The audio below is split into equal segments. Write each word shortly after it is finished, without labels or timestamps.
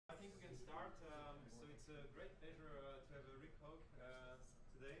it's a great pleasure to have Rick Hoge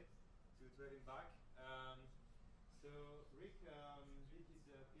today, to have him back. So Rick did his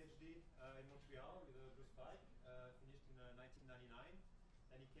PhD in Montreal with Bruce Pike, finished in 1999.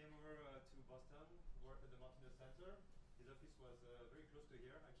 Then he came over to Boston to work at the Martineau Center. His office was very close to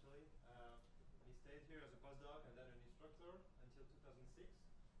here, actually. And he stayed here as a postdoc and then an instructor until 2006.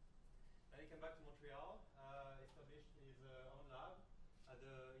 Then he came back to Montreal, established his own lab at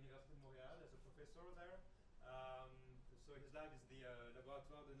the Université de Montréal as a professor there. So his lab is the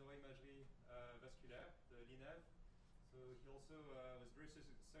Laboratoire de Neuroimagerie Vasculaire, the LINEV. So he also was very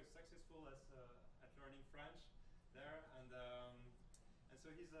successful at learning French there, and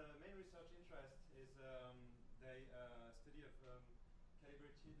so his main research interest is the study of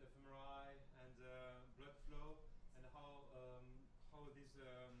calibrated fMRI and blood flow and how this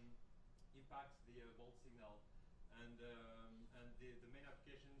impacts the Bolt signal. And the main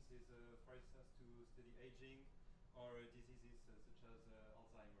applications is, for instance, to study aging or diseases such as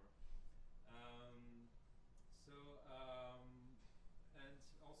Alzheimer. And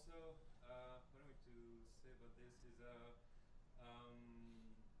also, what I want to say about this is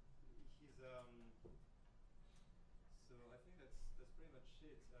so I think that's pretty much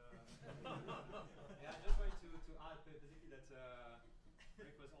it. Yeah, I just wanted to add basically that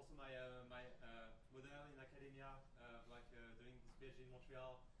Rick was also my model in academia, doing his PhD in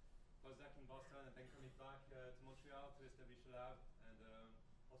Montreal, postdoc in Boston, and then coming back to Montreal to establish a lab. And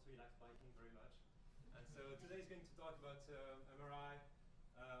also he likes biking very much. And so today he's going to talk about MRI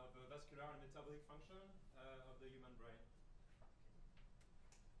of the vascular and metabolic function of the human brain.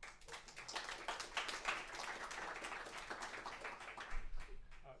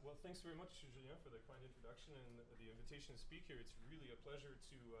 Well, thanks very much, Julien, for the kind introduction and the invitation to speak here. It's really a pleasure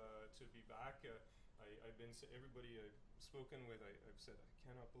to be back. I've been everybody I've spoken with. I've said I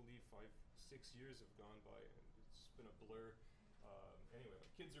cannot believe 5-6 years have gone by, and it's been a blur. Anyway,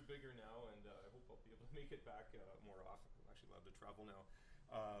 my kids are bigger now, and I hope I'll be able to make it back more often. I'm actually allowed to travel now.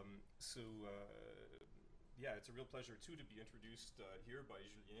 Yeah, it's a real pleasure too to be introduced here by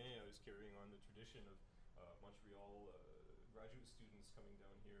Julien. I was carrying on the tradition of Montreal graduate students coming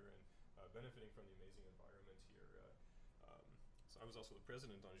down here and benefiting from the amazing environment here. So I was also the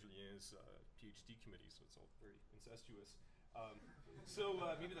president on Julien's PhD committee, so it's all very incestuous. So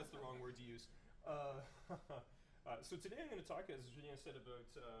maybe that's the wrong word to use. So today I'm going to talk, as Julien said, about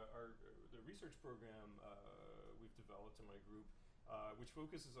the research program we've developed in my group, which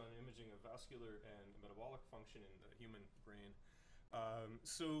focuses on imaging of vascular and metabolic function in the human brain.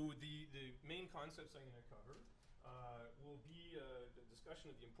 So the main concepts I'm going to cover will be the discussion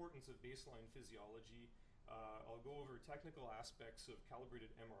of the importance of baseline physiology. I'll go over technical aspects of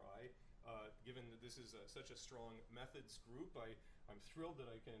calibrated MRI. Given that this is such a strong methods group, I'm thrilled that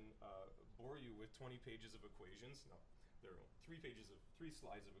I can bore you with 20 pages of equations. No, there are 3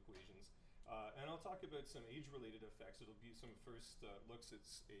 slides of equations. And I'll talk about some age-related effects. It'll be some first looks at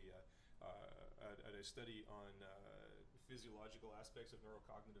a study on physiological aspects of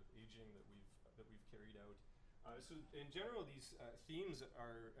neurocognitive aging that we've carried out. So in general, these themes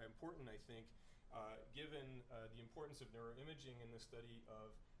are important, I think, given the importance of neuroimaging in the study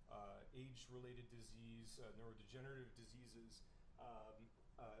of age-related disease, neurodegenerative diseases.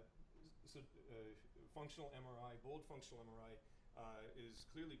 Functional MRI, bold functional MRI, is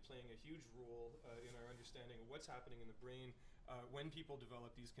clearly playing a huge role in our understanding of what's happening in the brain when people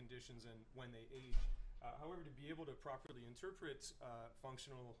develop these conditions and when they age. However, to be able to properly interpret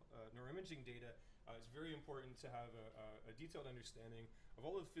functional neuroimaging data, it's very important to have a detailed understanding of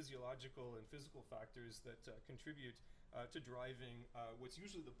all of the physiological and physical factors that contribute to driving what's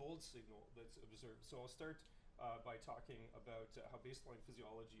usually the bold signal that's observed. So I'll start by talking about how baseline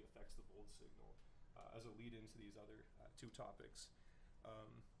physiology affects the bold signal as a lead into these other 2 topics.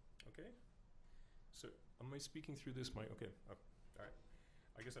 Okay, so am I speaking through this mic? Okay, all right.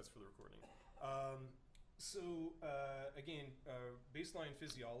 I guess that's for the recording. Again, baseline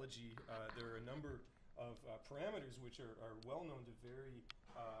physiology, there are a number of parameters which are well known to vary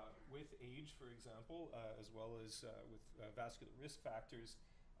with age, for example, as well as with vascular risk factors,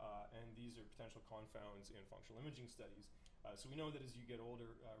 and these are potential confounds in functional imaging studies. So we know that as you get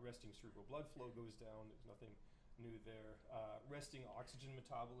older, resting cerebral blood flow goes down. There's nothing new there. Resting oxygen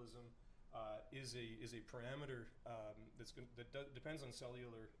metabolism is a parameter that depends on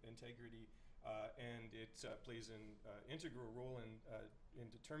cellular integrity, and it plays an integral role in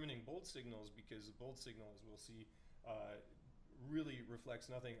determining bold signals, because the bold signal, as we'll see, really reflects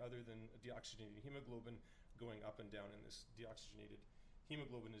nothing other than deoxygenated hemoglobin going up and down, and this deoxygenated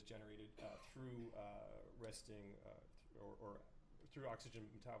hemoglobin is generated through resting or through oxygen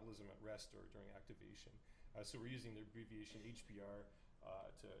metabolism at rest or during activation. So we're using the abbreviation HBr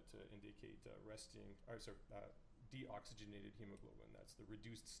to indicate deoxygenated hemoglobin. That's the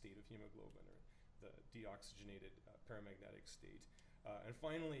reduced state of hemoglobin, or the deoxygenated paramagnetic state. And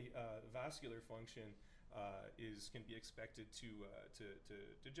finally, vascular function can be expected to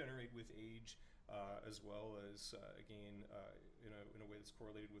degenerate with age, as well as again in a way that's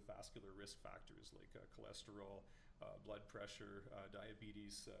correlated with vascular risk factors like cholesterol, blood pressure,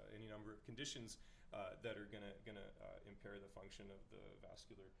 diabetes, any number of conditions that are going to impair the function of the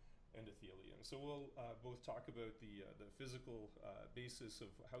vascular endothelium. So we'll both talk about the physical basis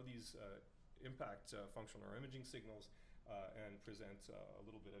of how these impact functional neuroimaging signals, and present a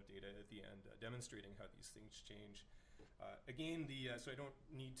little bit of data at the end demonstrating how these things change. Again, so I don't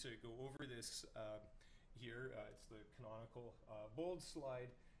need to go over this here. It's the canonical bold slide.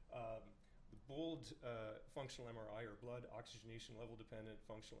 The bold functional MRI, or blood oxygenation level dependent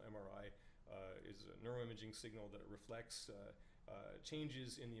functional MRI, is a neuroimaging signal that reflects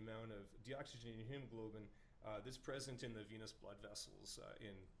changes in the amount of deoxygenated hemoglobin that's present in the venous blood vessels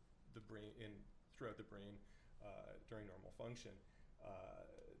in the brain, throughout the brain during normal function.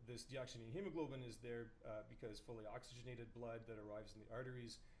 This deoxygenated hemoglobin is there because fully oxygenated blood that arrives in the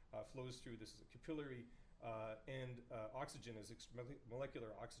arteries flows through. This is a capillary, and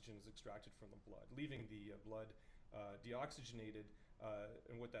molecular oxygen is extracted from the blood, leaving the blood deoxygenated.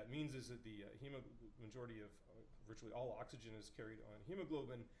 And what that means is that the majority of virtually all oxygen is carried on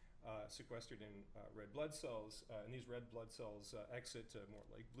hemoglobin, sequestered in red blood cells, and these red blood cells exit to more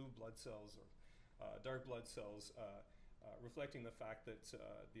like blue blood cells or dark blood cells, reflecting the fact that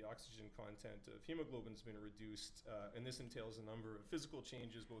the oxygen content of hemoglobin has been reduced, and this entails a number of physical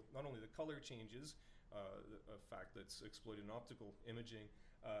changes, both not only the color changes, a fact that's exploited in optical imaging,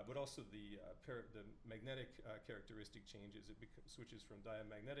 but also the magnetic characteristic changes. It switches from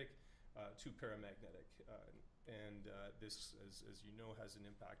diamagnetic to paramagnetic, and this, as you know, has an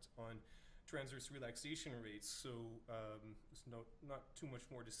impact on transverse relaxation rates. So there's not too much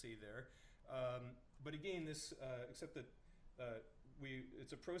more to say there. But again, this except that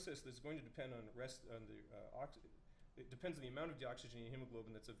it's a process that's going to depend on it depends on the amount of deoxygenated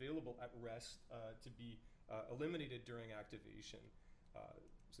hemoglobin that's available at rest to be eliminated during activation.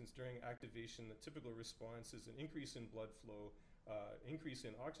 Since during activation, the typical response is an increase in blood flow, increase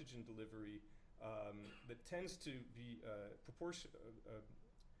in oxygen delivery, that tends to be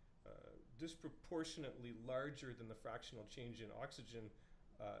disproportionately larger than the fractional change in oxygen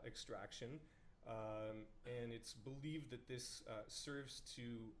extraction, and it's believed that this serves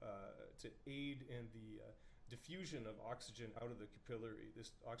to aid in the diffusion of oxygen out of the capillary.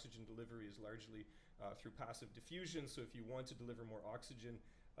 This oxygen delivery is largely through passive diffusion, so if you want to deliver more oxygen,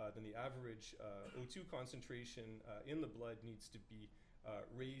 then the average O2 concentration in the blood needs to be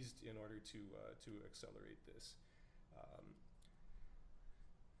raised in order to accelerate this.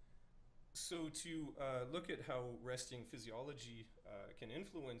 So to look at how resting physiology can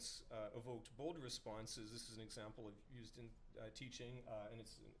influence evoked bold responses, this is an example used in teaching, and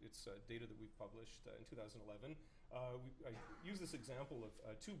it's data that we've published in 2011. I use this example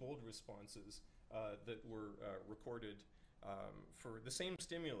of two bold responses that were recorded for the same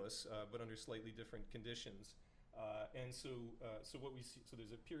stimulus, but under slightly different conditions. And so what we see, so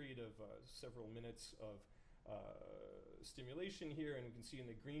there's a period of several minutes of stimulation here, and we can see in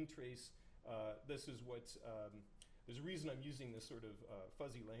the green trace, this is what, there's a reason I'm using this sort of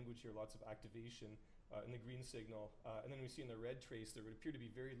fuzzy language here, lots of activation in the green signal. And then we see in the red trace, there would appear to be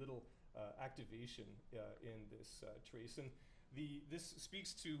very little activation in this trace. And this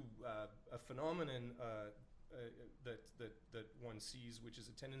speaks to a phenomenon that one sees, which is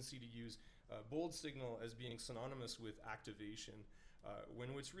a tendency to use bold signal as being synonymous with activation,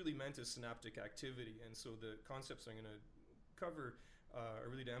 when what's really meant is synaptic activity. And so the concepts I'm going to cover are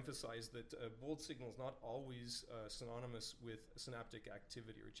really to emphasize that bold signal is not always synonymous with synaptic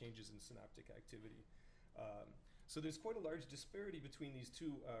activity or changes in synaptic activity. So there's quite a large disparity between these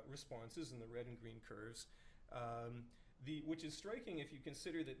two responses in the red and green curves. Which is striking if you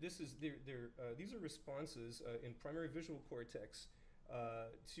consider that these are responses in primary visual cortex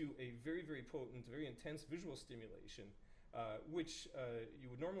to a very, very potent, very intense visual stimulation, which you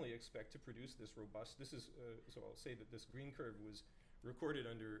would normally expect to produce this robust. So I'll say that this green curve was recorded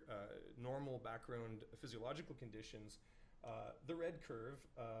under normal background physiological conditions. The red curve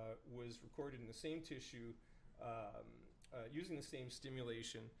was recorded in the same tissue using the same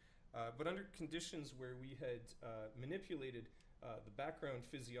stimulation, but under conditions where we had manipulated the background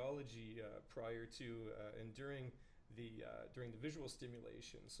physiology prior to and during the visual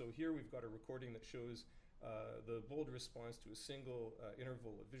stimulation. So here we've got a recording that shows the bold response to a single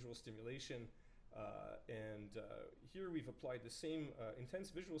interval of visual stimulation. Here we've applied the same intense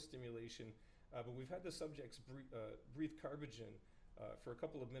visual stimulation, but we've had the subjects breathe carbogen for a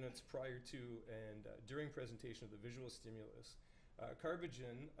couple of minutes prior to and during presentation of the visual stimulus.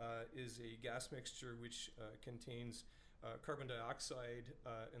 Carbogen is a gas mixture which contains carbon dioxide,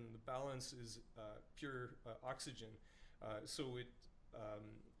 and the balance is pure oxygen. So it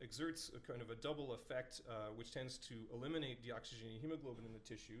exerts a kind of a double effect, which tends to eliminate deoxygenated hemoglobin in the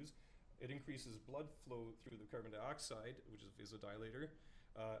tissues. It increases blood flow through the carbon dioxide, which is a vasodilator,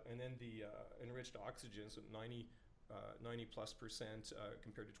 and then the enriched oxygen, so 90+ percent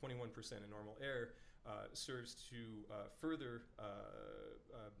compared to 21% in normal air, serves to further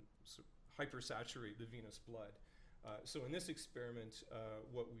hypersaturate the venous blood. So in this experiment,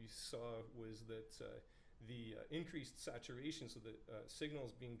 what we saw was that the increased saturation, so the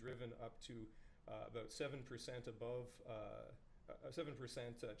signals being driven up to about 7% above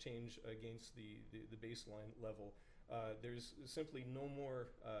 7% change against the baseline level. There's simply no more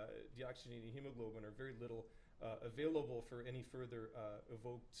deoxygenated hemoglobin, or very little available for any further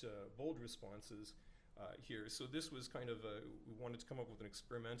evoked bold responses here. So this was kind of we wanted to come up with an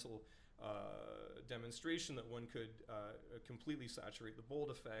experimental demonstration that one could completely saturate the bold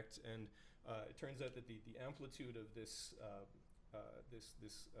effect, and it turns out that the amplitude of this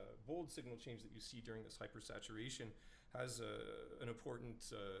bold signal change that you see during this hypersaturation has an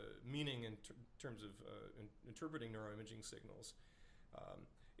important meaning in terms of interpreting neuroimaging signals.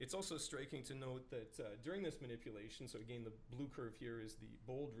 It's also striking to note that during this manipulation, so again the blue curve here is the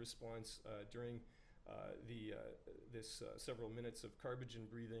bold response during this several minutes of carbogen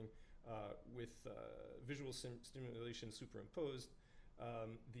breathing with visual stimulation superimposed.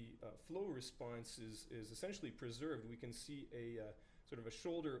 The flow response is essentially preserved. We can see a sort of a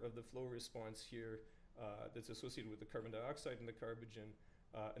shoulder of the flow response here that's associated with the carbon dioxide and the carbogen.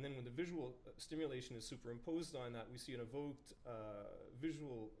 And then when the visual stimulation is superimposed on that, we see an evoked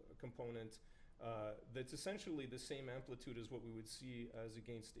visual component that's essentially the same amplitude as what we would see as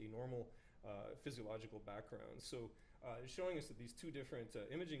against a normal physiological background. So showing us that these two different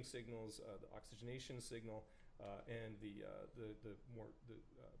imaging signals, the oxygenation signal and the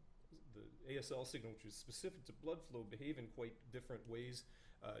ASL signal, which is specific to blood flow, behave in quite different ways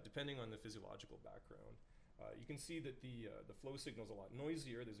depending on the physiological background. You can see that the flow signal is a lot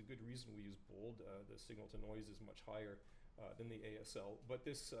noisier. There's a good reason we use bold. The signal to noise is much higher than the ASL. But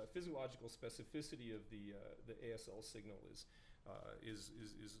this physiological specificity of the ASL signal is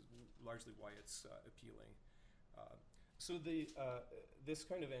largely why it's appealing. So this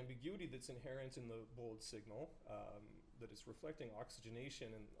kind of ambiguity that's inherent in the bold signal, that it's reflecting oxygenation,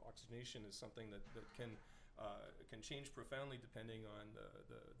 and oxygenation is something that can change profoundly depending on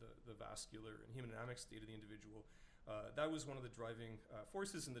the vascular and hemodynamic state of the individual. That was one of the driving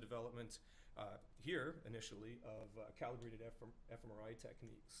forces in the development here initially of calibrated fMRI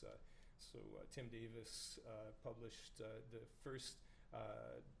techniques. So Tim Davis published the first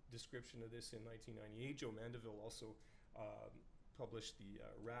description of this in 1998. Joe Mandeville also published the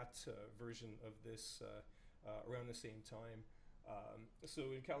rat version of this around the same time.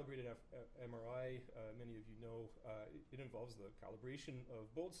 So in calibrated MRI, many of you know, it involves the calibration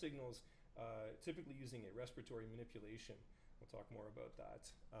of bold signals, typically using a respiratory manipulation. We'll talk more about that.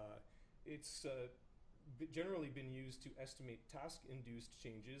 It's generally been used to estimate task-induced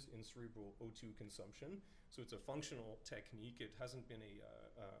changes in cerebral O2 consumption. So it's a functional technique. It hasn't been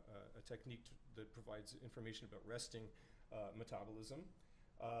a technique that provides information about resting metabolism.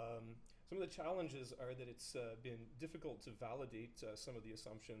 Some of the challenges are that it's been difficult to validate some of the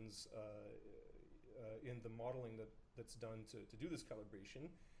assumptions in the modeling that's done to do this calibration.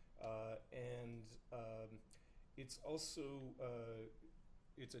 It's also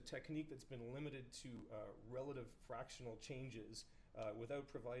it's a technique that's been limited to relative fractional changes without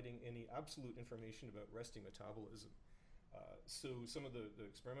providing any absolute information about resting metabolism. So some of the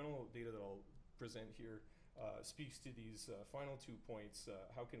experimental data that I'll present here speaks to these final 2 points.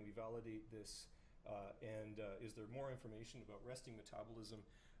 How can we validate this? And is there more information about resting metabolism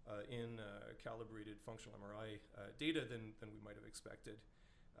in calibrated functional MRI data than we might have expected?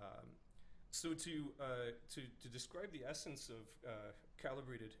 So to describe the essence of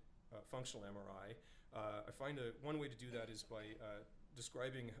calibrated functional MRI, I find one way to do that is by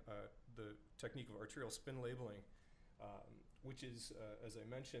describing the technique of arterial spin labeling, which is, as I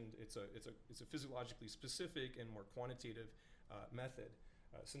mentioned, it's a physiologically specific and more quantitative method.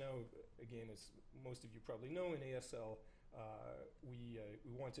 So now, again, as most of you probably know, in ASL, we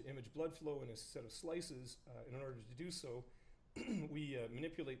want to image blood flow in a set of slices. In order to do so, we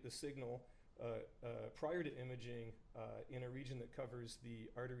manipulate the signal prior to imaging in a region that covers the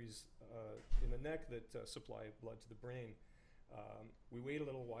arteries in the neck that supply blood to the brain. We wait a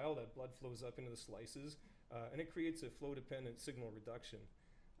little while, that blood flows up into the slices, and it creates a flow-dependent signal reduction.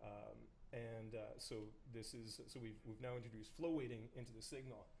 So we've now introduced flow weighting into the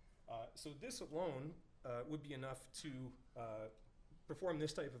signal. So this alone would be enough to perform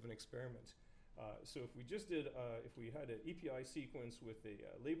this type of an experiment. So if we just did, if we had an EPI sequence with a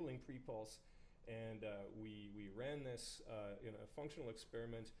labeling pre-pulse, and we ran this in a functional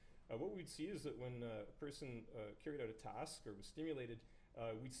experiment, what we'd see is that when a person carried out a task or was stimulated,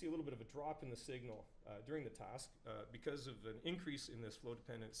 we'd see a little bit of a drop in the signal during the task because of an increase in this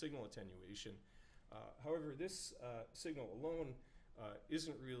flow-dependent signal attenuation. However, this signal alone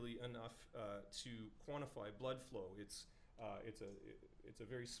isn't really enough to quantify blood flow. It's a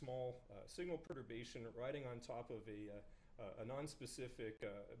very small signal perturbation riding on top of a non-specific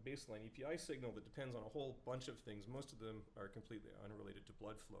baseline EPI signal that depends on a whole bunch of things. Most of them are completely unrelated to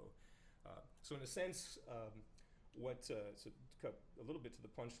blood flow. So in a sense, to cut a little bit to the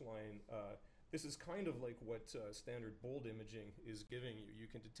punchline, this is kind of like what standard bold imaging is giving you. You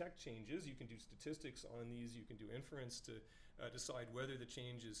can detect changes, you can do statistics on these, you can do inference to decide whether the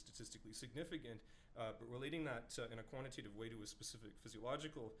change is statistically significant, but relating that in a quantitative way to a specific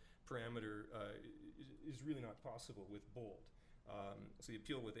physiological parameter is really not possible with bold. So the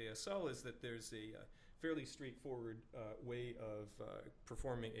appeal with ASL is that there's a fairly straightforward way of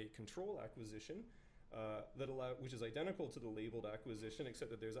performing a control acquisition which is identical to the labeled acquisition,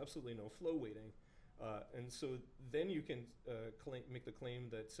 except that there's absolutely no flow weighting. And so then you can make the claim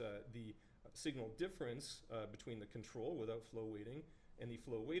that the signal difference between the control without flow weighting and the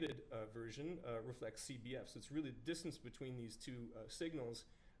flow weighted version reflects CBF. So it's really the distance between these two signals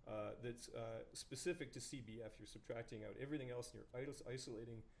that's specific to CBF. You're subtracting out everything else and you're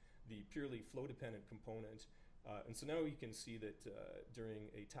isolating the purely flow dependent component. And so now you can see that during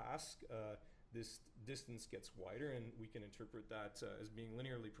a task, this distance gets wider, and we can interpret that as being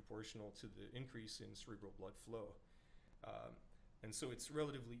linearly proportional to the increase in cerebral blood flow. And so it's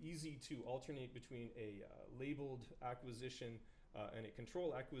relatively easy to alternate between a labeled acquisition and a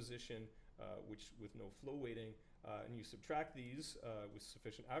control acquisition, which with no flow weighting, and you subtract these with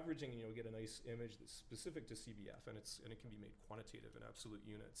sufficient averaging, and you'll get a nice image that's specific to CBF, and it can be made quantitative in absolute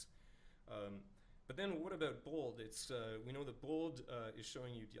units. But then what about bold? We know that bold is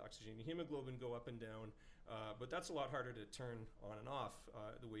showing you deoxygenated hemoglobin go up and down, but that's a lot harder to turn on and off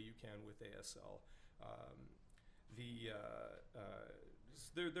the way you can with ASL.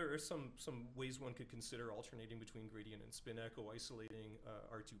 There are some ways one could consider alternating between gradient and spin echo, isolating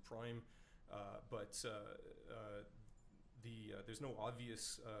R2 prime, but there's no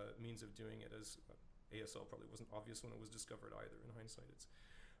obvious means of doing it, as ASL probably wasn't obvious when it was discovered either. In hindsight, it's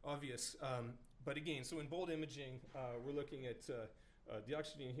obvious. But again, so in bold imaging, we're looking at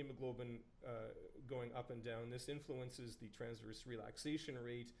deoxygenated hemoglobin going up and down. This influences the transverse relaxation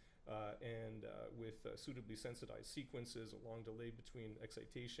rate, and with suitably sensitized sequences, a long delay between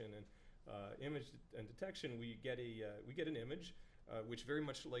excitation and image and detection, we get an image which, very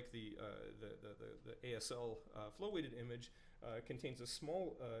much like the ASL flow-weighted image, contains a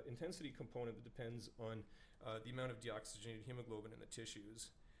small intensity component that depends on the amount of deoxygenated hemoglobin in the tissues.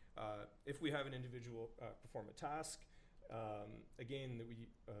 If we have an individual perform a task, again,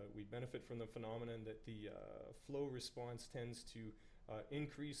 we benefit from the phenomenon that the flow response tends to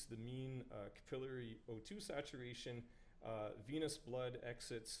increase the mean capillary O2 saturation, venous blood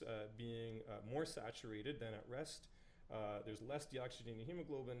exits being more saturated than at rest. There's less deoxygenated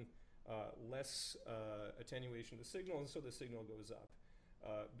hemoglobin, less attenuation of the signal, and so the signal goes up.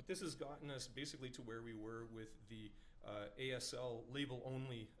 But this has gotten us basically to where we were with the ASL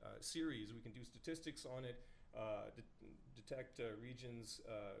label-only series. We can do statistics on it, detect regions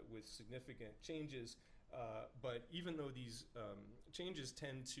with significant changes, but even though these changes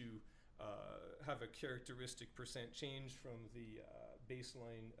tend to have a characteristic percent change from the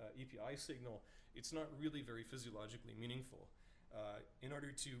baseline EPI signal, it's not really very physiologically meaningful. In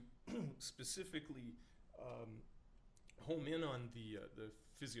order to specifically home in on the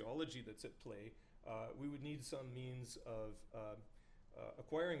physiology that's at play, we would need some means of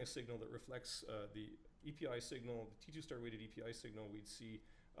acquiring a signal that reflects the EPI signal, the T2 star weighted EPI signal we'd see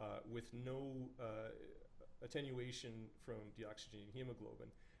with no attenuation from deoxygenated hemoglobin.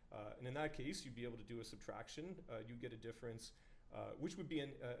 And in that case, you'd be able to do a subtraction. You'd get a difference, which would be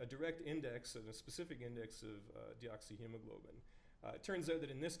a direct index and a specific index of deoxyhemoglobin. It turns out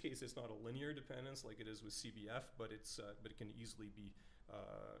that in this case, it's not a linear dependence like it is with CBF, but it can easily be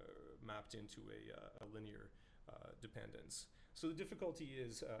mapped into a linear dependence. So the difficulty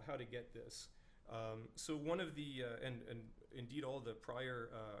is how to get this. So one of the, and indeed all the prior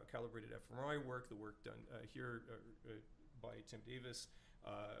calibrated fMRI work, the work done here by Tim Davis,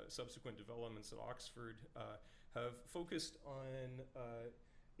 subsequent developments at Oxford, have focused on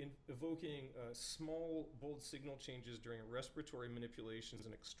evoking small bold signal changes during respiratory manipulations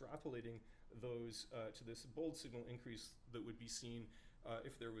and extrapolating those to this bold signal increase that would be seen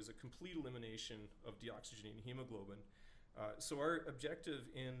if there was a complete elimination of deoxygenated hemoglobin. So our objective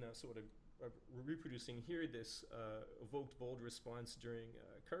in sort of reproducing here this evoked bold response during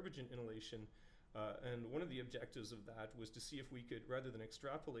carbogen inhalation, and one of the objectives of that was to see if we could, rather than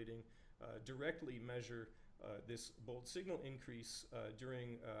extrapolating, directly measure this bold signal increase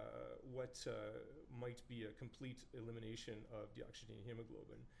during what might be a complete elimination of deoxygenated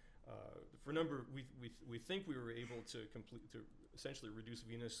hemoglobin. For a number, we think we were able to essentially reduce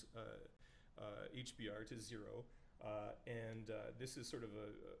venous HBR to 0, and this is sort of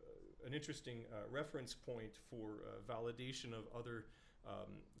an interesting reference point for validation of other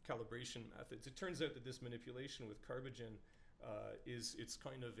calibration methods. It turns out that this manipulation with carbogen it's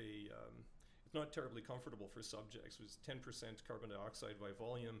kind of a it's not terribly comfortable for subjects. It was 10% carbon dioxide by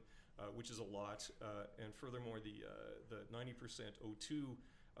volume, which is a lot, and furthermore the 90% O2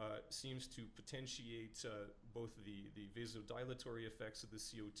 seems to potentiate both the vasodilatory effects of the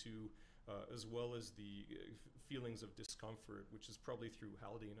CO2 as well as the feelings of discomfort, which is probably through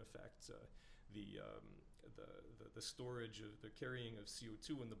Haldane effect. The storage of the carrying of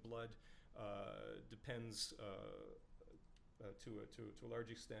CO2 in the blood depends to a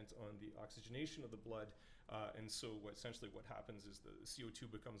large extent on the oxygenation of the blood, and so essentially what happens is the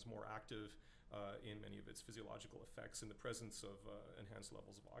CO2 becomes more active in many of its physiological effects in the presence of enhanced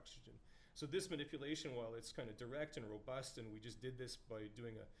levels of oxygen. So this manipulation, while it's kind of direct and robust, and we just did this by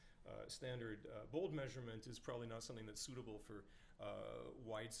doing a standard bold measurement, is probably not something that's suitable for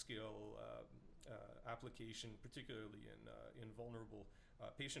wide-scale application, particularly in vulnerable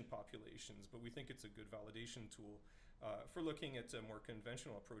patient populations. But we think it's a good validation tool for looking at more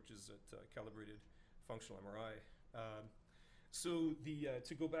conventional approaches at calibrated functional MRI. So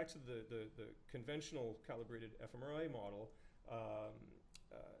to go back to the conventional calibrated fMRI model,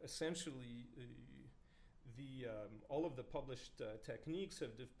 essentially all of the published techniques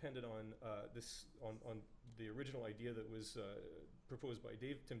have depended on on the original idea that was proposed by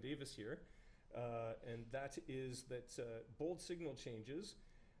Tim Davis here, and that is that bold signal changes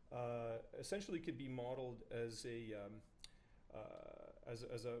essentially could be modeled as a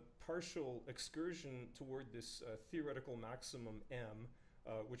partial excursion toward this theoretical maximum M,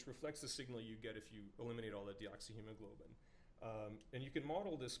 which reflects the signal you get if you eliminate all the deoxyhemoglobin. And you can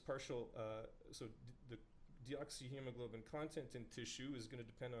model this partial, so the deoxyhemoglobin content in tissue is going to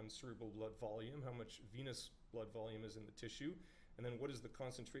depend on cerebral blood volume, how much venous blood volume is in the tissue, and then what is the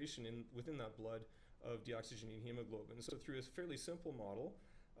concentration within that blood of deoxygenated hemoglobin. So through a fairly simple model,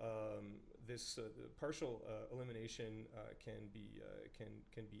 this the partial elimination can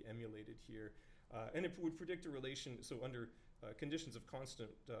be emulated here, and it would predict a relation. So under conditions of constant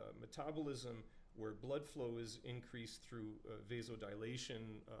metabolism, where blood flow is increased through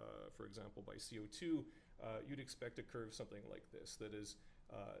vasodilation, for example by CO2, you'd expect a curve something like this. That is,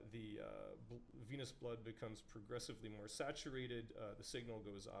 the venous blood becomes progressively more saturated, the signal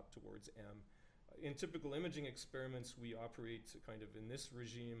goes up towards M. In typical imaging experiments, we operate kind of in this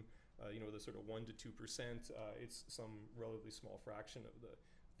regime, the sort of 1 to 2%. It's some relatively small fraction of the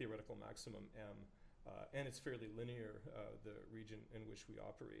theoretical maximum M, and it's fairly linear, the region in which we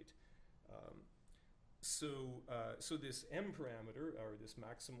operate. So this M parameter, or this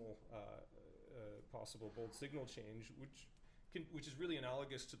maximal possible bold signal change, which is really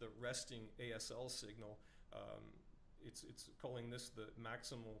analogous to the resting ASL signal. It's calling this the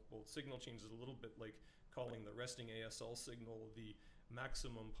maximal bold signal change, is a little bit like calling the resting ASL signal the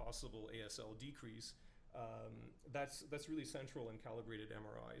maximum possible ASL decrease. That's really central in calibrated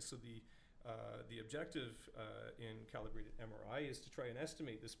MRI. So the objective in calibrated MRI is to try and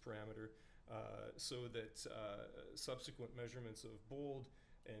estimate this parameter so that subsequent measurements of bold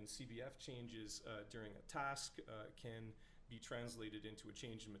and CBF changes during a task can be translated into a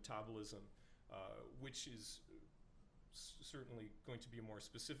change in metabolism, which is certainly going to be a more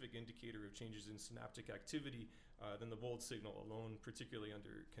specific indicator of changes in synaptic activity than the bold signal alone, particularly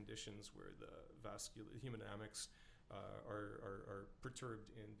under conditions where the vascular hemodynamics are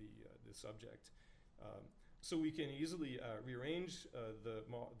perturbed in the subject. So we can easily rearrange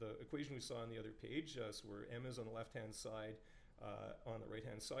the equation we saw on the other page. So where M is on the left-hand side, on the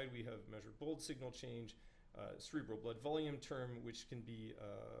right-hand side we have measured bold signal change, cerebral blood volume term, which can be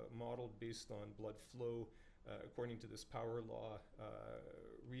modeled based on blood flow according to this power law,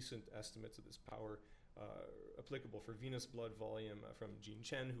 recent estimates of this power applicable for venous blood volume from Jean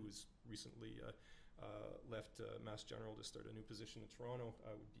Chen, who has recently left Mass General to start a new position in Toronto,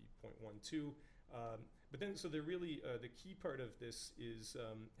 would be 0.12. But then, so the key part of this is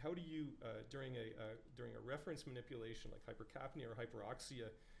how do you, during a reference manipulation like hypercapnia or hyperoxia,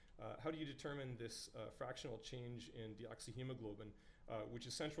 how do you determine this fractional change in deoxyhemoglobin, which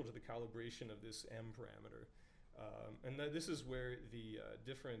is central to the calibration of this M parameter? And this is where the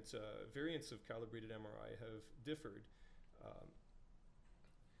different variants of calibrated MRI have differed.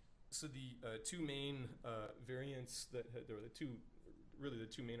 So the two main variants or the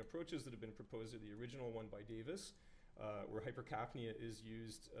two main approaches that have been proposed are the original one by Davis, where hypercapnia is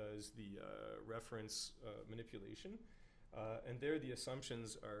used as the reference manipulation. And there the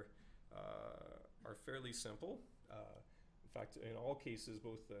assumptions are fairly simple. In fact, in all cases,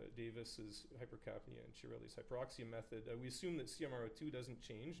 both Davis's hypercapnia and Chiarelli's hyperoxia method, we assume that CMRO2 doesn't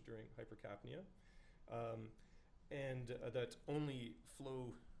change during hypercapnia, and that only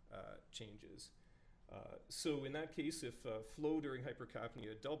flow changes. So in that case, if flow during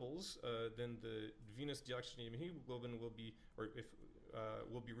hypercapnia doubles, then the venous deoxygenated hemoglobin will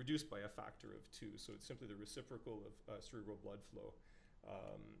be reduced by a factor of 2. So it's simply the reciprocal of cerebral blood flow.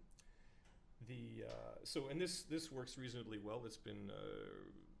 And this works reasonably well. It's been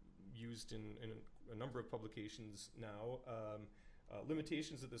used in a number of publications now.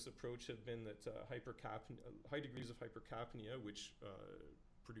 Limitations of this approach have been that high degrees of hypercapnia, which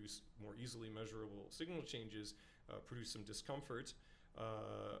produce more easily measurable signal changes, produce some discomfort.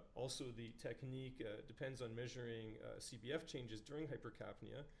 Also, the technique depends on measuring CBF changes during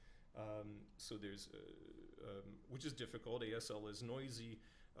hypercapnia. So there's, which is difficult. ASL is noisy.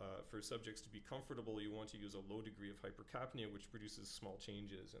 For subjects to be comfortable, you want to use a low degree of hypercapnia, which produces small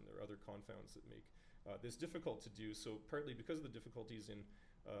changes, and there are other confounds that make this difficult to do. So partly because of the difficulties in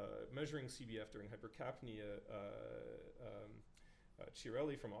measuring CBF during hypercapnia,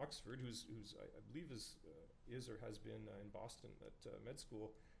 Chiarelli from Oxford, who's I believe is or has been in Boston at med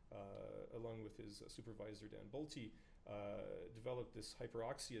school, along with his supervisor Dan Bolte, developed this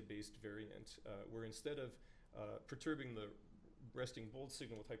hyperoxia-based variant, where instead of perturbing the resting bold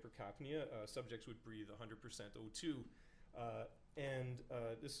signal with hypercapnia, subjects would breathe 100% O2. And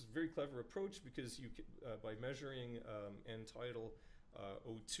this is a very clever approach because you can, by measuring end-tidal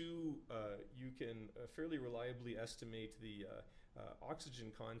O2, you can fairly reliably estimate the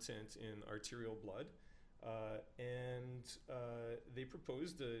oxygen content in arterial blood. And they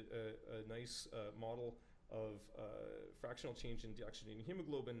proposed a nice model of fractional change in deoxygenated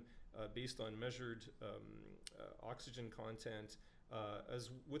hemoglobin based on measured oxygen content, as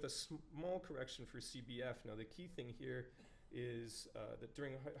with a small correction for CBF. Now, the key thing here is that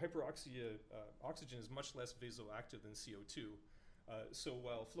during hyperoxia, oxygen is much less vasoactive than CO2. So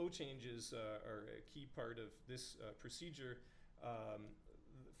while flow changes are a key part of this procedure,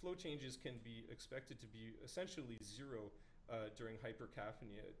 flow changes can be expected to be essentially zero during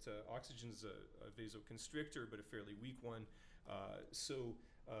hypercapnia. Oxygen's a vasoconstrictor, but a fairly weak one. So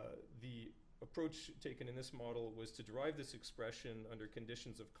the approach taken in this model was to derive this expression under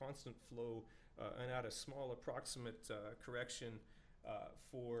conditions of constant flow and add a small approximate correction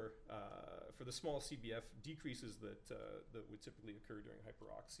for the small CBF decreases that would typically occur during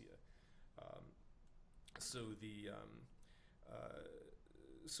hyperoxia.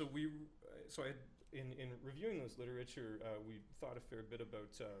 In reviewing this literature, we thought a fair bit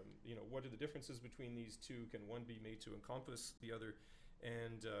about what are the differences between these two? Can one be made to encompass the other?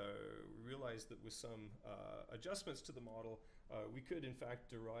 And we realized that with some adjustments to the model, we could in fact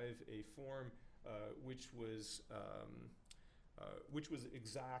derive a form which was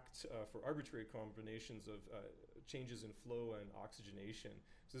exact for arbitrary combinations of changes in flow and oxygenation.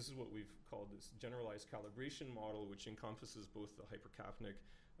 So this is what we've called this generalized calibration model, which encompasses both the hypercapnic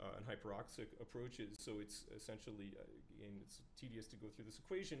and hyperoxic approaches. So it's essentially, again, it's tedious to go through this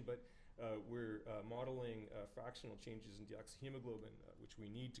equation, but we're modeling fractional changes in deoxyhemoglobin, which we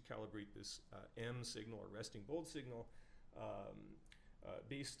need to calibrate this M signal or resting bold signal,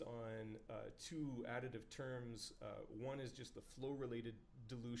 based on two additive terms. One is just the flow-related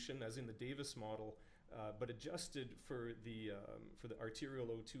dilution, as in the Davis model, but adjusted for the arterial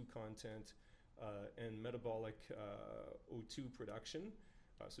O2 content and metabolic O2 production.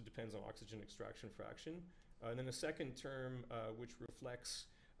 So it depends on oxygen extraction fraction. And then a second term which reflects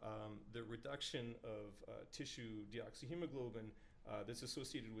the reduction of tissue deoxyhemoglobin that's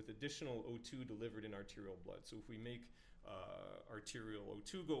associated with additional O2 delivered in arterial blood. So if we make arterial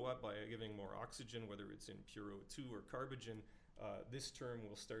O2 go up by giving more oxygen, whether it's in pure O2 or carbogen, this term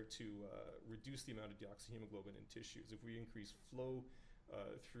will start to reduce the amount of deoxyhemoglobin in tissues. If we increase flow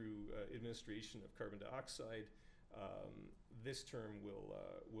through administration of carbon dioxide, this term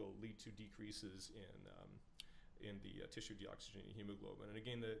will lead to decreases in the tissue deoxygenated hemoglobin. And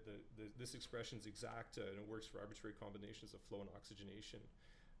again, this expression is exact, and it works for arbitrary combinations of flow and oxygenation.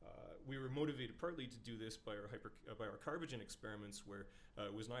 We were motivated partly to do this by our carbogen experiments, where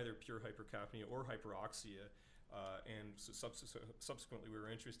it was neither pure hypercapnia or hyperoxia, and so subsequently we were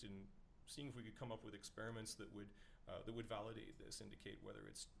interested in seeing if we could come up with experiments that would validate this, indicate whether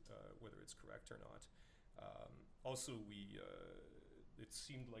it's correct or not. Also, it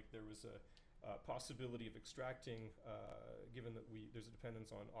seemed like there was a possibility of extracting, given that there's a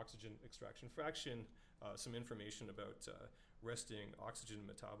dependence on oxygen extraction fraction, some information about resting oxygen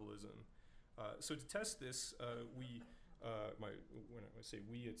metabolism. So to test this, when I say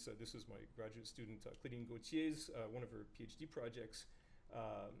we, this is my graduate student Claudine Gautier's, one of her PhD projects,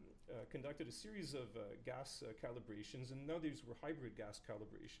 conducted a series of gas calibrations, and now these were hybrid gas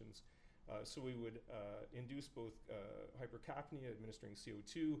calibrations. So we would induce both hypercapnia, administering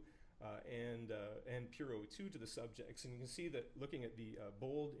CO2, and pure O2 to the subjects. And you can see that looking at the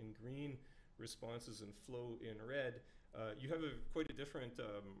bold in green responses and flow in red, you have quite a different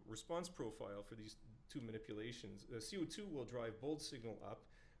response profile for these two manipulations. CO2 will drive bold signal up,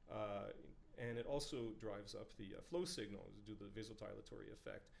 and it also drives up the flow signal due to the vasodilatory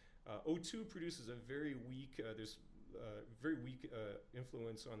effect. O2 produces a very weak, very weak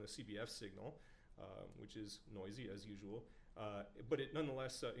influence on the CBF signal, which is noisy as usual, but it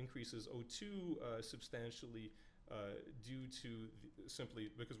nonetheless increases O2 substantially due to simply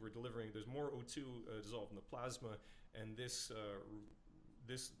because we're delivering, there's more O2 dissolved in the plasma, and this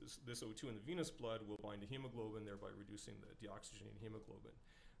O2 in the venous blood will bind to hemoglobin, thereby reducing the deoxygenated hemoglobin.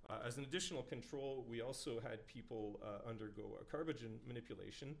 As an additional control, we also had people undergo a carbogen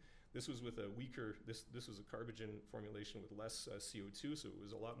manipulation. This was with a weaker, this was a carbogen formulation with less CO2, so it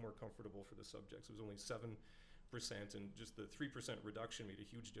was a lot more comfortable for the subjects. It was only 7%, and just the 3% reduction made a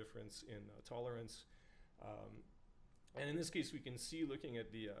huge difference in tolerance. And in this case, we can see, looking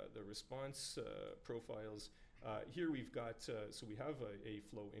at the response profiles, here we've got, so we have a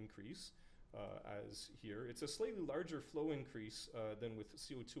flow increase, as here. It's a slightly larger flow increase than with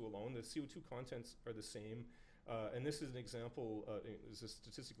CO2 alone. The CO2 contents are the same. And this is an example, is a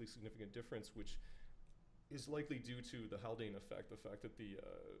statistically significant difference, which is likely due to the Haldane effect, the fact that the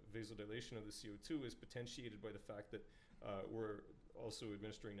vasodilation of the CO2 is potentiated by the fact that we're also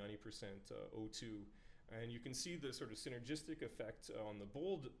administering 90% O2. And you can see the sort of synergistic effect on the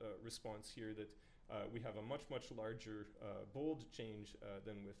bold response here, that we have a much, much larger bold change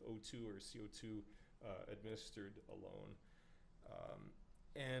than with O2 or CO2 administered alone.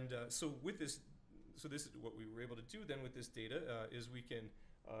 So with this, so this is what we were able to do then with this data, is we can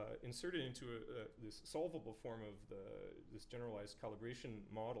insert it into this solvable form of this generalized calibration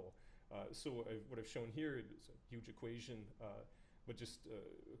model. So what I've shown here is a huge equation, but just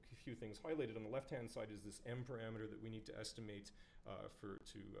a few things highlighted. On the left-hand side is this M parameter that we need to estimate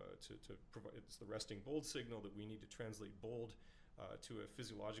to provide. It's the resting bold signal that we need to translate bold to a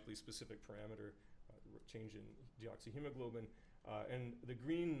physiologically specific parameter, change in deoxyhemoglobin. And the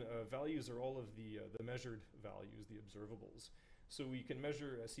green values are all of the measured values, the observables. So we can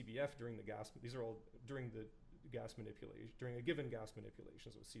measure CBF during the gas. These are all during the gas manipulation, during a given gas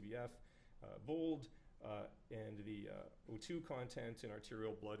manipulation. So CBF, bold, and the O2 content in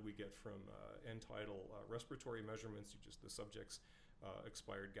arterial blood we get from end-tidal respiratory measurements. The subject's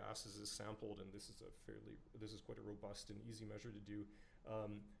expired gases is sampled, and this is quite a robust and easy measure to do.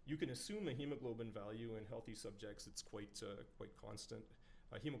 You can assume a hemoglobin value in healthy subjects. It's quite constant.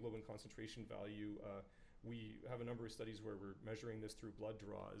 Hemoglobin concentration value. We have a number of studies where we're measuring this through blood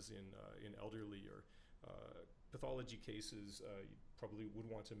draws in elderly or pathology cases. You probably would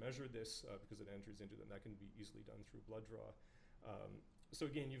want to measure this because it enters into them. That can be easily done through blood draw. So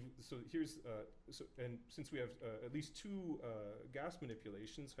again, and since we have at least two gas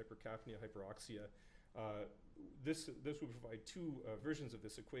manipulations, hypercapnia, hyperoxia, this would provide two versions of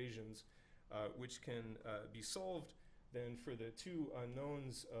this equations, which can be solved then for the two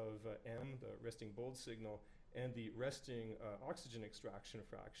unknowns of M, the resting bold signal, and the resting oxygen extraction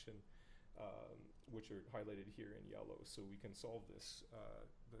fraction, which are highlighted here in yellow. So we can solve this,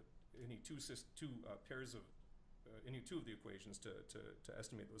 any two pairs of any two of the equations to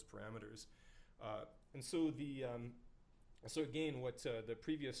estimate those parameters. And so so again, what the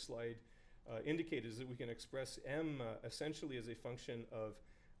previous slide indicated is that we can express M essentially as a function of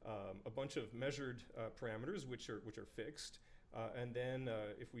a bunch of measured parameters which are fixed, And then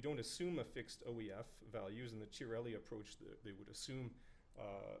if we don't assume a fixed OEF value, in the Chiarelli approach, they would assume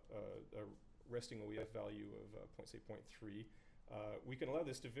a resting OEF value of, say, 0.3. We can allow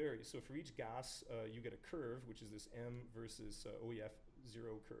this to vary. So for each gas, you get a curve, which is this M versus OEF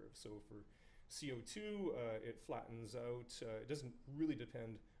 0 curve. So for CO2, it flattens out. It doesn't really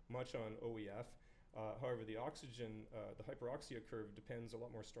depend much on OEF. However, the oxygen, the hyperoxia curve depends a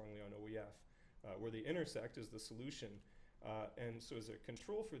lot more strongly on OEF. Where they intersect is the solution. And so as a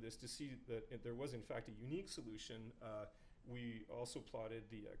control for this, to see that there was in fact a unique solution, we also plotted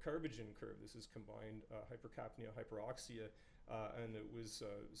the Carbongen curve. This is combined hypercapnia, hyperoxia, and it was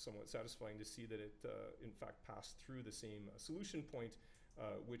somewhat satisfying to see that it in fact passed through the same solution point,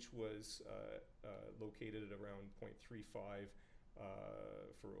 which was located at around 0.35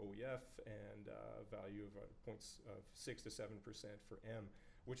 for OEF and a value of 6 to 7% for M,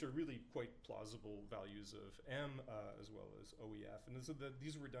 which are really quite plausible values of M as well as OEF. And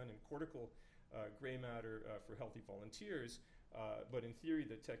these were done in cortical gray matter for healthy volunteers, but in theory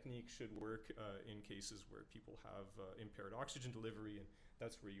the technique should work in cases where people have impaired oxygen delivery, and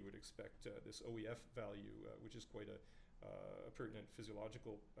that's where you would expect this OEF value, which is quite a pertinent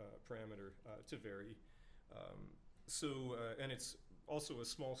physiological parameter, to vary. And it's also a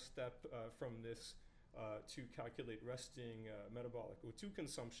small step from this to calculate resting metabolic O2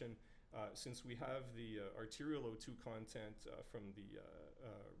 consumption, since we have the arterial O2 content from the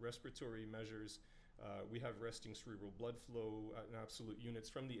respiratory measures. We have resting cerebral blood flow in absolute units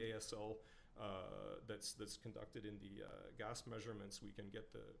from the ASL that's conducted in the gas measurements. We can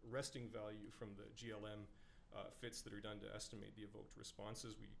get the resting value from the GLM fits that are done to estimate the evoked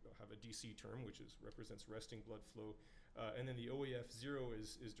responses. We have a DC term, which represents resting blood flow, and then the OEF 0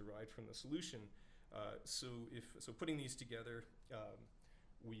 is derived from the solution. So putting these together,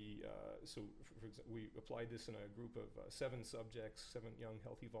 we applied this in a group of 7 subjects, 7 young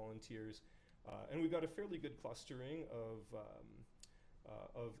healthy volunteers, and we got a fairly good clustering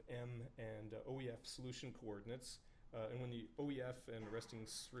of M and OEF solution coordinates. And when the OEF and resting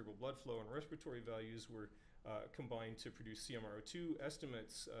cerebral blood flow and respiratory values were combined to produce CMRO2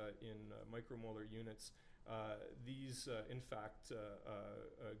 estimates in micromolar units, these in fact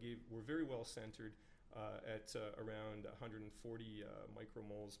were very well centered at around 140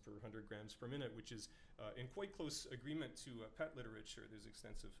 micromoles per 100 grams per minute, which is in quite close agreement to PET literature. There's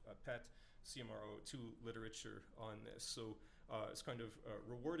extensive PET CMRO2 literature on this. So it's kind of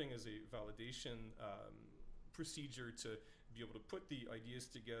rewarding as a validation procedure to be able to put the ideas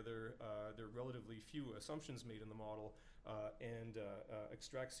together. There are relatively few assumptions made in the model, and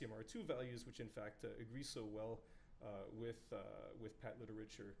extract CMR2 values, which in fact agree so well with PET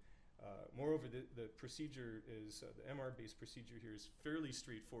literature. Moreover, the procedure is, the MR-based procedure here is fairly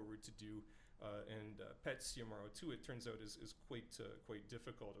straightforward to do, and PET CMR02, it turns out, is quite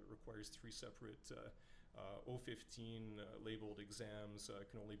difficult. It requires 3 separate O15 labeled exams,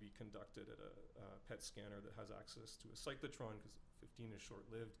 can only be conducted at a PET scanner that has access to a cyclotron, because 15 is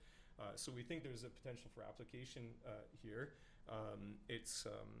short-lived. So we think there's a potential for application here. It's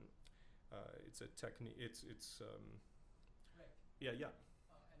a technique. It's Rick. Yeah.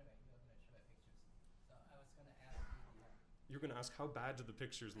 Anyway, you're going to show the pictures. So I was going to ask you You're going to ask how bad do the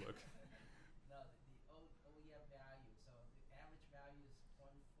pictures look? no, the OEF value. So the average value is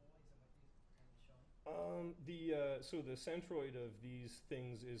 0.4. Is that what you're showing? So the centroid of these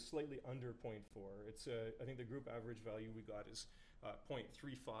things is slightly under 0.4. It's I think the group average value we got is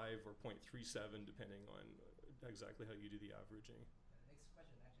 0.35 or 0.37, depending on exactly how you do the averaging. The next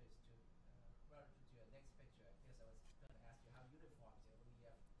question actually is relative to your next picture. I guess I was going to ask you how uniform the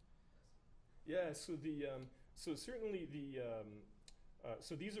OEF is. Yeah. So certainly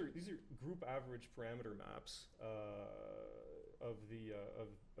so these are group average parameter maps of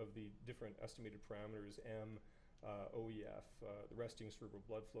the different estimated parameters, M, OEF, the resting cerebral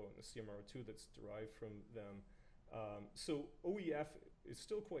blood flow, and the CMR02 that's derived from them. So OEF is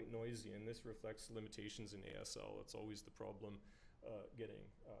still quite noisy, and this reflects limitations in ASL. It's always the problem getting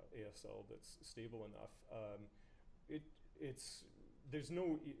ASL that's stable enough.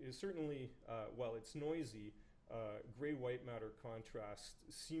 Certainly, while it's noisy, gray-white matter contrast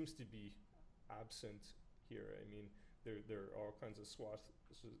seems to be absent here. I mean, there are all kinds of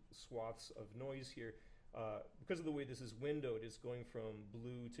swaths of noise here. Because of the way this is windowed, it's going from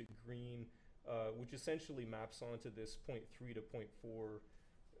blue to green, which essentially maps onto this 0.3 to 0.4,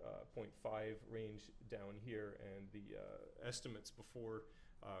 0.5 range down here, and the estimates before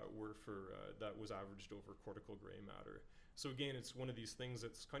were for that was averaged over cortical gray matter. So again, it's one of these things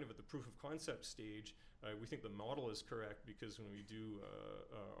that's kind of at the proof of concept stage. We think the model is correct because when we do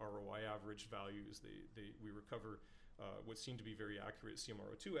ROI average values, we recover what seem to be very accurate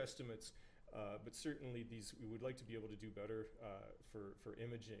CMR02 estimates. But certainly we would like to be able to do better for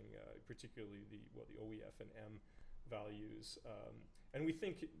imaging, particularly the OEF and M values. And we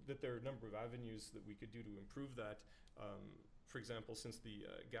think that there are a number of avenues that we could do to improve that. For example, since the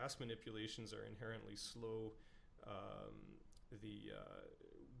gas manipulations are inherently slow,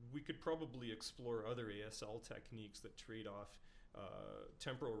 we could probably explore other ASL techniques that trade off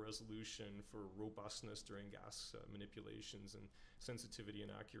temporal resolution for robustness during gas manipulations and sensitivity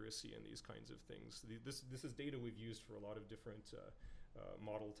and accuracy and these kinds of things. This is data we've used for a lot of different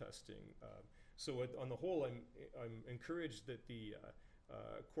model testing. So on the whole, I'm encouraged that the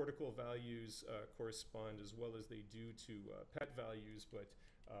cortical values correspond as well as they do to PET values, but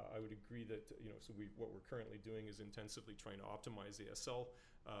I would agree that what we're currently doing is intensively trying to optimize ASL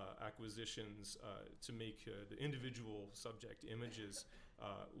acquisitions to make the individual subject images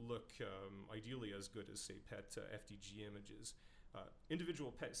look ideally as good as, say, PET FDG images.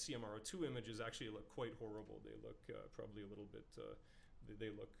 Individual PET CMR02 images actually look quite horrible. They look probably a little bit, they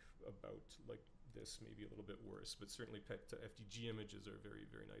look about like this, maybe a little bit worse, but certainly PET FDG images are very,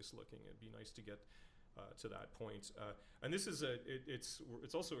 very nice looking. It'd be nice to get to that point. And this is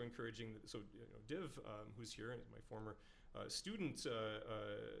it's also encouraging that, so Div, who's here, and my former student,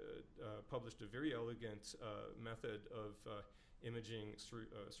 published a very elegant method of imaging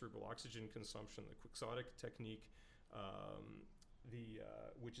cerebral oxygen consumption, the quixotic technique,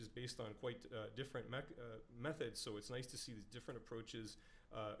 which is based on quite different methods. So it's nice to see these different approaches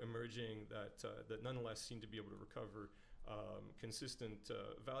emerging that nonetheless seem to be able to recover consistent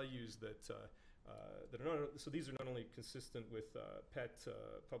values that are not. So these are not only consistent with PET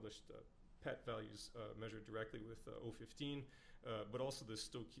published PET values measured directly with O15, but also the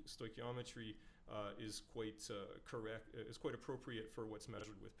stoichiometry is quite correct, is quite appropriate for what's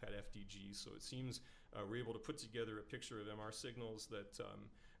measured with PET FDG. So it seems we're able to put together a picture of MR signals that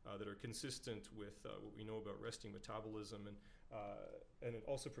are consistent with what we know about resting metabolism, and it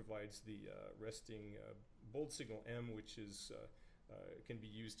also provides the resting bold signal M, which is can be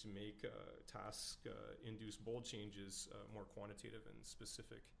used to make task-induced bold changes more quantitative and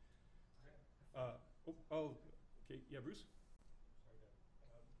specific. Okay, yeah, Bruce? Sorry, Dan.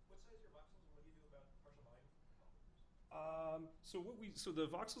 What size are your voxels, and what do you do about partial volume? So the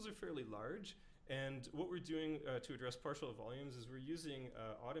voxels are fairly large, and what we're doing to address partial volumes is we're using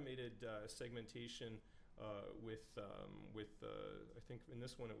automated segmentation with I think in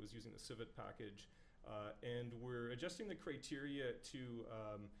this one it was using the Civet package, and we're adjusting the criteria to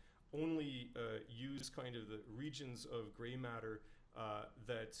only use kind of the regions of gray matter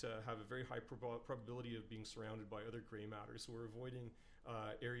that have a very high probability of being surrounded by other gray matter. So we're avoiding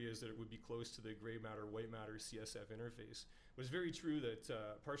areas that would be close to the gray matter, white matter CSF interface. It was very true that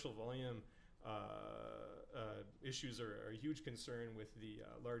partial volume issues are a huge concern with the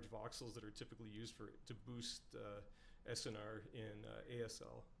large voxels that are typically used to boost SNR in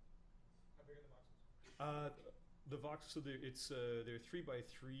ASL. How big are the voxels? The vox, so they're 3 by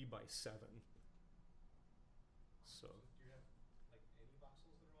 3 by 7. So. Do you have like any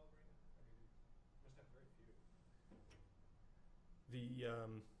voxels that are all gray? I mean, you must have very few.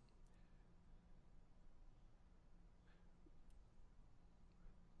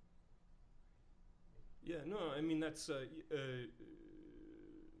 Yeah, no, I mean that's so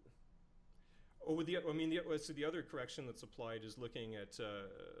the other correction that's applied is looking at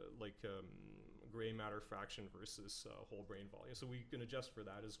gray matter fraction versus whole brain volume. So we can adjust for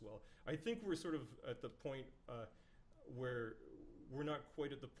that as well. I think we're sort of at the point where we're not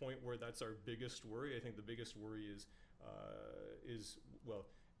quite at the point where that's our biggest worry. I think the biggest worry is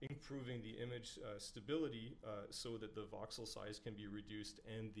improving the image stability so that the voxel size can be reduced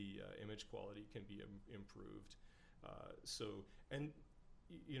and the image quality can be improved.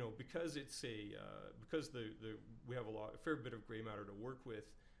 Because it's because we have a fair bit of gray matter to work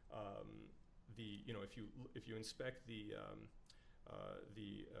with. If you inspect the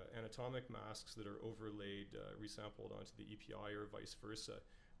anatomic masks that are overlaid, resampled onto the EPI or vice versa,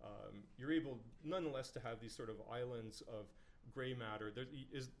 you're able nonetheless to have these sort of islands of gray matter. There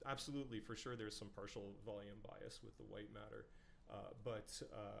is absolutely, for sure, there's some partial volume bias with the white matter, but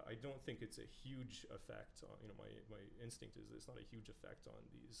I don't think it's a huge effect. My instinct is it's not a huge effect on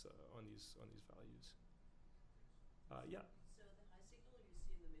these values. Yeah. So the high signal you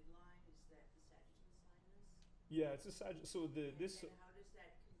see in the midline, is that the sagittal sinus? Yeah, it's a sagittal. So And how does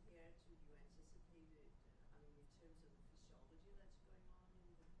that compare to your anticipated? I mean, in terms of the physiology that's going on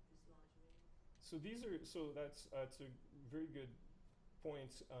in this large range. So that's a very good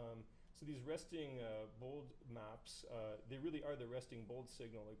point. So these resting bold maps, they really are the resting bold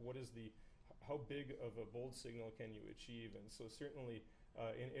signal. Like, how big of a bold signal can you achieve? And so certainly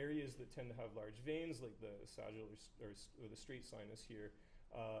in areas that tend to have large veins, like the sagittal or the straight sinus here,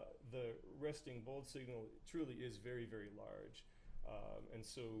 the resting bold signal truly is very, very large. And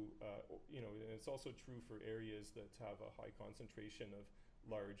so, and it's also true for areas that have a high concentration of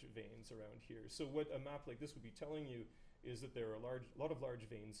large veins around here. So what a map like this would be telling you is that there are a lot of large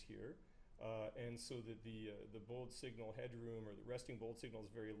veins here, and so that the bold signal headroom or the resting bold signal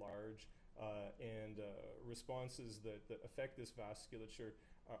is very large, and responses that affect this vasculature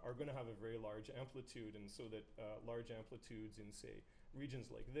are going to have a very large amplitude, and so that large amplitudes in, say, regions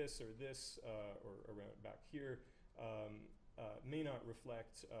like this or around back here may not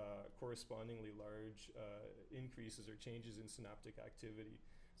reflect correspondingly large increases or changes in synaptic activity.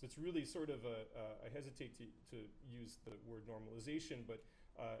 So it's really sort of I hesitate to use the word normalization, but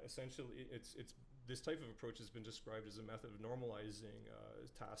essentially it's this type of approach has been described as a method of normalizing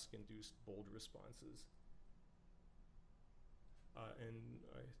task-induced bold responses.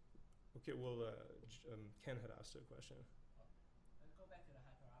 Ken had asked a question. Let's go back to the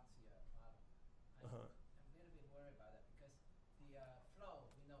hyperoxia model. I'm a little bit worried about that because the flow,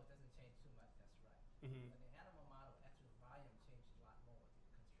 we know, doesn't change too much, that's right. Mm-hmm. But the animal model, actually volume changes a lot more due to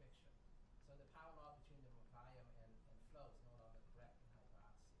constriction. So the power law between the volume and flow is no longer correct in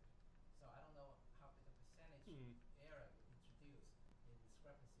hyperoxia. So I don't know how big a percentage error you introduce in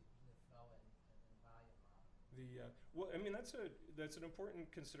discrepancy between the flow and volume model. Well, I mean, that's an important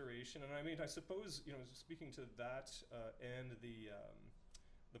consideration, and I mean, I suppose, speaking to that and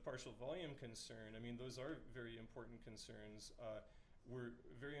the partial volume concern, I mean, those are very important concerns. We're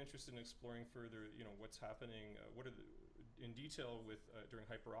very interested in exploring further, what's happening, in detail with during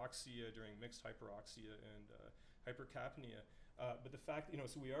hyperoxia, during mixed hyperoxia and hypercapnia. But the fact,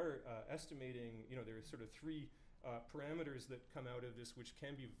 so we are estimating, there are sort of three parameters that come out of this which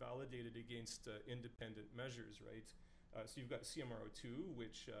can be validated against independent measures, right? So you've got CMRO2,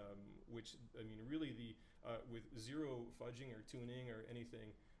 which I mean, really with zero fudging or tuning or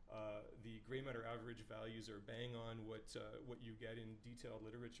anything, the gray matter average values are bang on what you get in detailed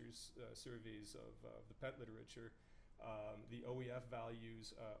literature surveys of the PET literature. The OEF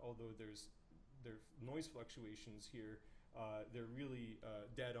values, although there are noise fluctuations here, they're really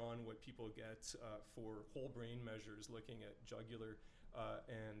dead on what people get for whole brain measures, looking at jugular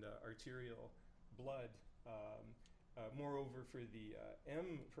and arterial blood. Moreover, for the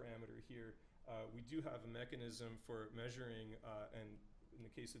M parameter here, we do have a mechanism for measuring, and in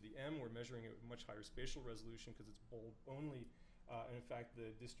the case of the M, we're measuring it with much higher spatial resolution because it's bold only. And in fact,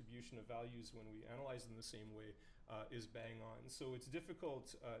 the distribution of values when we analyze them the same way is bang on. So it's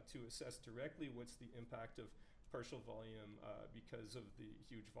difficult to assess directly what's the impact of partial volume because of the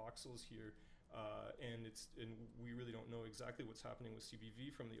huge voxels here, and we really don't know exactly what's happening with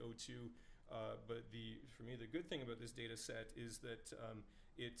CBV from the O2. But for me, the good thing about this data set is that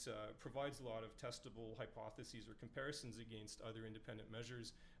it provides a lot of testable hypotheses or comparisons against other independent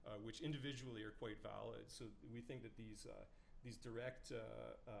measures, which individually are quite valid. So we think that these direct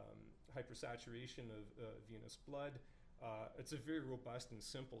hypersaturation of venous blood, it's a very robust and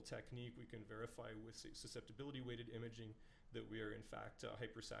simple technique. We can verify with susceptibility-weighted imaging that we are in fact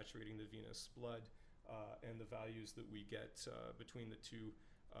hypersaturating the venous blood, and the values that we get between the two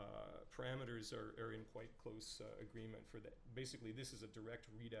parameters are in quite close agreement for that. Basically, this is a direct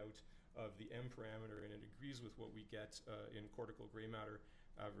readout of the M parameter, and it agrees with what we get in cortical gray matter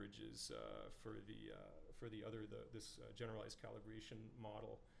averages for this generalized calibration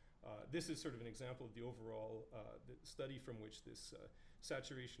model. This is sort of an example of the overall the study from which this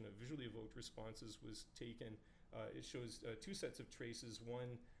saturation of visually evoked responses was taken. It shows two sets of traces,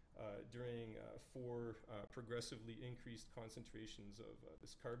 one during 4 progressively increased concentrations of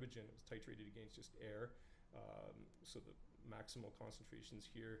this carbogen. It was titrated against just air, so the maximal concentrations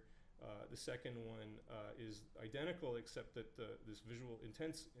here. The second one is identical, except that this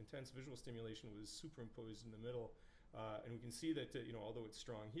intense visual stimulation was superimposed in the middle, and we can see that although it's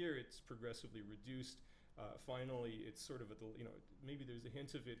strong here, it's progressively reduced. Finally, it's sort of at the maybe there's a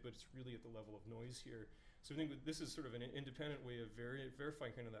hint of it, but it's really at the level of noise here. So I think that this is sort of an independent way of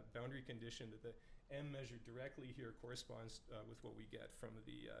verifying kind of that boundary condition that the M measured directly here corresponds with what we get from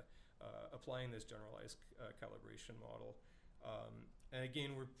the applying this generalized calibration model. And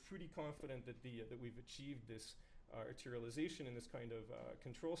again, we're pretty confident that we've achieved this arterialization in this kind of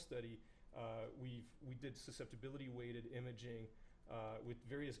control study. We did susceptibility-weighted imaging with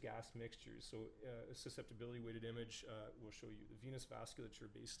various gas mixtures. So a susceptibility-weighted image will show you the venous vasculature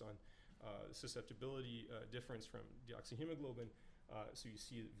based on susceptibility difference from deoxyhemoglobin. So you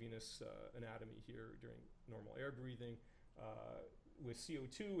see the venous anatomy here during normal air breathing. with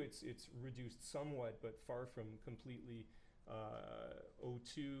CO2, it's reduced somewhat, but far from completely.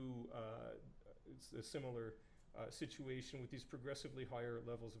 O2, it's a similar situation with these progressively higher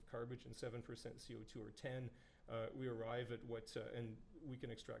levels of carbogen, 7% CO2 or 10. We arrive at what, and we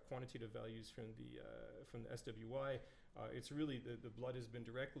can extract quantitative values from the SWI. It's really the blood has been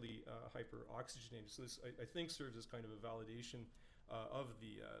directly hyperoxygenated. So this, I think, serves as kind of a validation of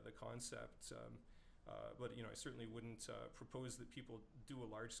the concept. But I certainly wouldn't propose that people do a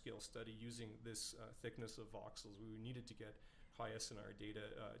large-scale study using this thickness of voxels. We needed to get high SNR data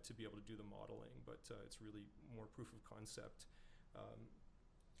to be able to do the modeling, but it's really more proof of concept.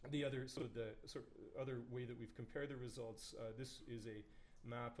 The other other way that we've compared the results, this is a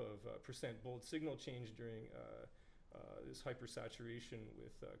map of percent bold signal change during this hypersaturation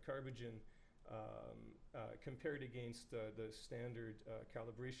with carbogen. Compared against the standard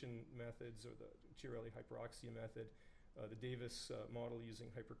calibration methods or the Chiarelli hyperoxia method, the Davis model using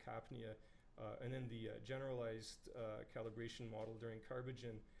hypercapnia, and then the generalized calibration model during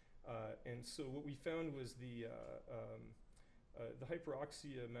carbogen. And so what we found was the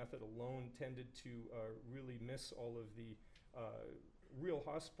hyperoxia method alone tended to really miss all of the real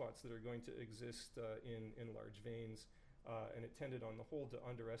hotspots that are going to exist in large veins. And it tended on the whole to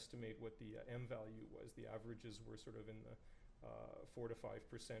underestimate what the M value was. The averages were sort of in the 4 to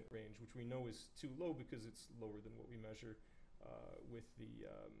 5% range, which we know is too low because it's lower than what we measure with the,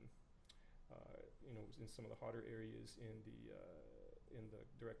 in some of the hotter areas in the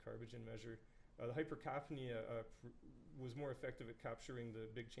direct carbogen measure. The hypercapnia was more effective at capturing the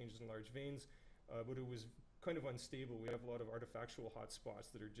big changes in large veins, but it was kind of unstable. We have a lot of artifactual hotspots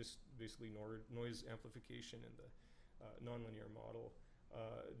that are just basically noise amplification in the nonlinear model.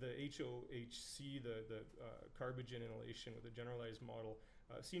 The HOHC, the carbogen inhalation with a generalized model,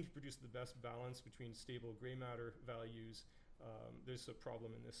 seemed to produce the best balance between stable gray matter values. There's a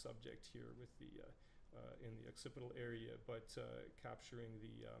problem in this subject here with the in the occipital area, but capturing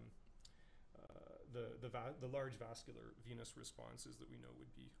the large vascular venous responses that we know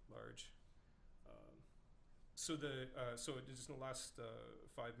would be large. So just in the last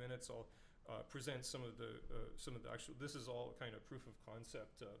 5 minutes, I'll present some of the actual. This is all kind of proof of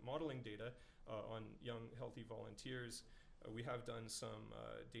concept modeling data on young healthy volunteers. We have done some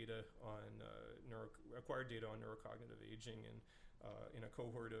data on acquired data on neurocognitive aging in a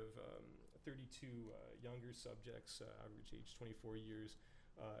cohort of 32 younger subjects, average age 24 years,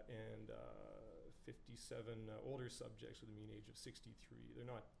 and 57 older subjects with a mean age of 63. They're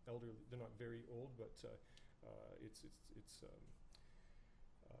not elderly. They're not very old, but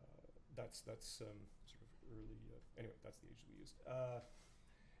that's sort of early. Anyway, that's the age that we used.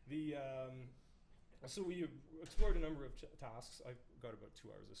 So we explored a number of tasks. I got about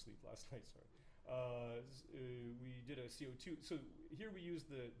 2 hours of sleep last night. Sorry. We did a CO2. So here we used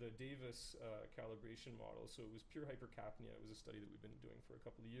the Davis calibration model. So it was pure hypercapnia. It was a study that we've been doing for a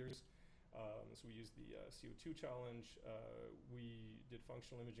couple of years. So we used the CO2 challenge. We did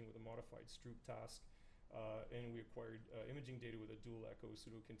functional imaging with a modified Stroop task. And we acquired imaging data with a dual echo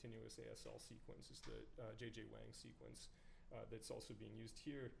pseudo-continuous ASL sequence. It's the J.J. Wang sequence that's also being used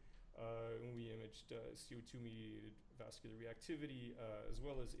here. And we imaged CO2-mediated vascular reactivity as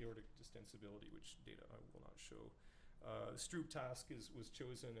well as aortic distensibility, which data I will not show. The Stroop task was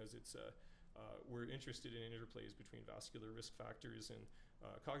chosen as we're interested in interplays between vascular risk factors and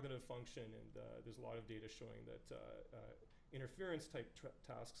cognitive function, and there's a lot of data showing that interference-type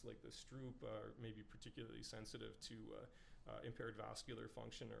tasks like the Stroop are maybe particularly sensitive to impaired vascular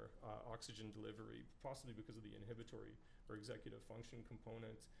function or oxygen delivery, possibly because of the inhibitory or executive function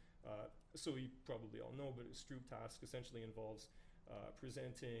component. So you probably all know, but a Stroop task essentially involves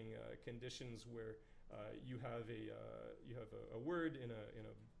presenting conditions where you have a word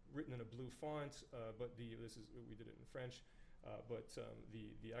written in a blue font, but we did it in French. But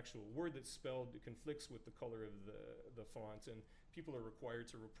the actual word that's spelled conflicts with the color of the font, and people are required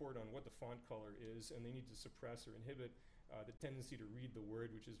to report on what the font color is, and they need to suppress or inhibit the tendency to read the word,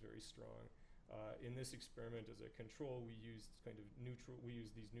 which is very strong. In this experiment, as a control, we used these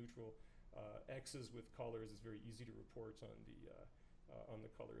neutral X's with colors. It's very easy to report on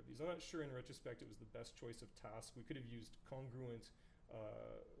the color of these. I'm not sure in retrospect it was the best choice of task. We could have used congruent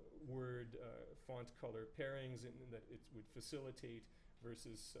word font color pairings, and that it would facilitate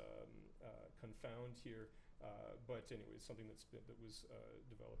versus confound here. But anyway, it's something that was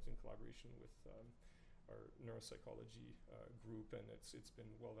developed in collaboration with our neuropsychology group, and it's been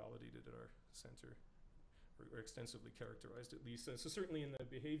well validated at our center, or extensively characterized at least. So certainly in the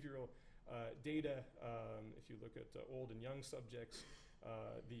behavioral data, if you look at old and young subjects,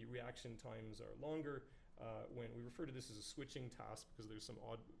 the reaction times are longer. when we refer to this as a switching task because there's some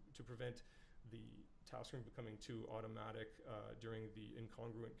to prevent the task from becoming too automatic during the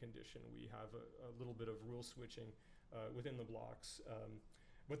incongruent condition. We have a little bit of rule switching within the blocks.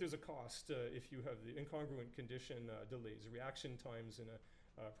 But there's a cost if you have the incongruent condition delays reaction times in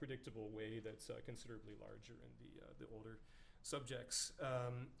a predictable way that's considerably larger in the older subjects.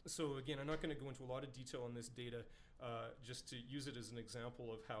 So again, I'm not going to go into a lot of detail on this data, just to use it as an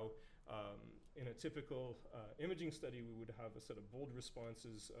example of how in a typical imaging study we would have a set of bold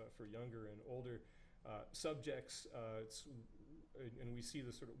responses for younger and older subjects, and we see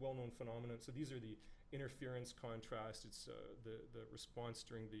the sort of well-known phenomenon. So these are the interference contrast. It's the response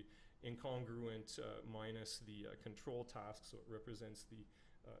during the incongruent minus the control task, so it represents the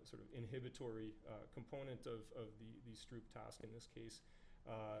sort of inhibitory component of the Stroop task in this case.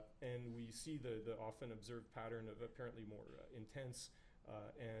 And we see the often observed pattern of apparently more intense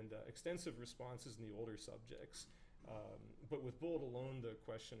and extensive responses in the older subjects. But with bold alone, the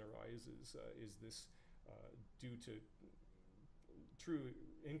question arises, is this due to true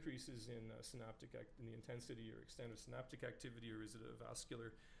increases in in the intensity or extent of synaptic activity, or is it a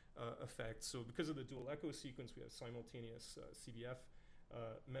vascular effect? So because of the dual echo sequence, we have simultaneous CBF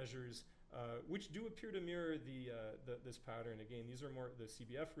measures, which do appear to mirror this pattern. Again, these are the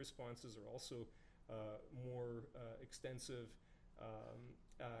CBF responses are also more extensive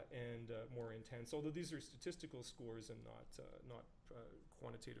and more intense, although these are statistical scores and not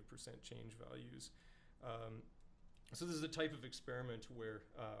quantitative percent change values. So this is a type of experiment where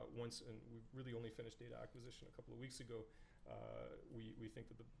and we've really only finished data acquisition a couple of weeks ago, we think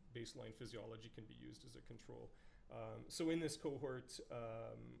that the baseline physiology can be used as a control. So in this cohort,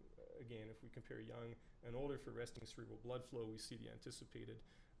 again, if we compare young and older for resting cerebral blood flow, we see the anticipated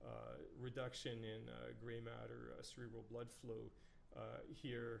reduction in gray matter cerebral blood flow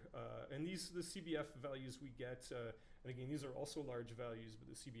here. And the CBF values we get, and again, these are also large values, but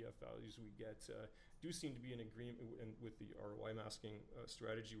the CBF values we get do seem to be in agreement, and with the ROI masking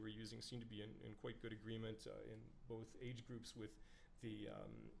strategy we're using, seem to be in quite good agreement in both age groups with the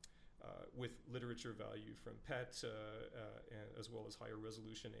with literature value from PET as well as higher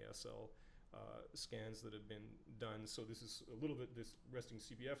resolution ASL scans that have been done. So this is a little bit, this resting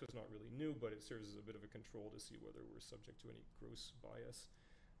CBF is not really new, but it serves as a bit of a control to see whether we're subject to any gross bias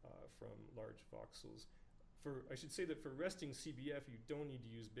from large voxels. I should say that for resting CBF, you don't need to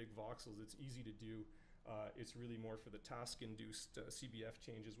use big voxels. It's easy to do. It's really more for the task-induced CBF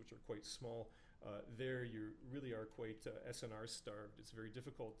changes, which are quite small. There you really are quite SNR starved. It's very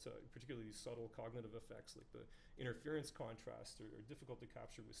difficult, particularly these subtle cognitive effects like the interference contrast are difficult to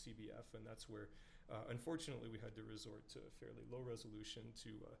capture with CBF, and that's where unfortunately we had to resort to fairly low resolution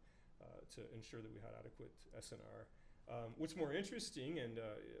to ensure that we had adequate SNR. What's more interesting and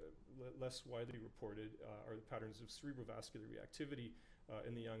less widely reported are the patterns of cerebrovascular reactivity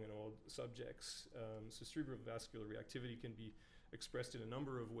in the young and old subjects. So cerebrovascular reactivity can be expressed in a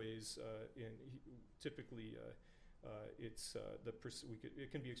number of ways. Typically,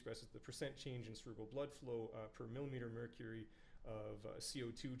 it can be expressed as the percent change in cerebral blood flow per millimeter mercury of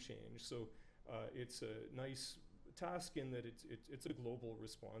CO2 change. So it's a nice task in that it's a global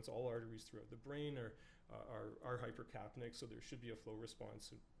response. All arteries throughout the brain are hypercapnic, so there should be a flow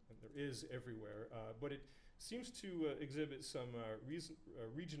response, and there is everywhere. But it seems to exhibit some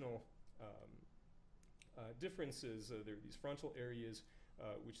regional differences. There are these frontal areas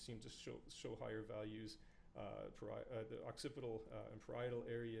which seem to show higher values, the occipital and parietal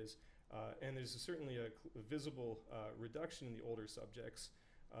areas, and there's certainly a visible reduction in the older subjects,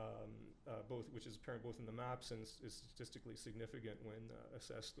 which is apparent both in the maps and is statistically significant when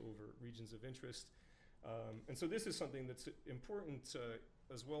assessed over regions of interest. And so this is something that's important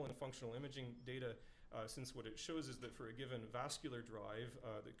as well in functional imaging data, since what it shows is that for a given vascular drive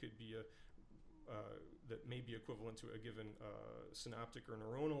that may be equivalent to a given synaptic or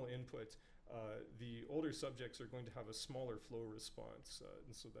neuronal input, the older subjects are going to have a smaller flow response.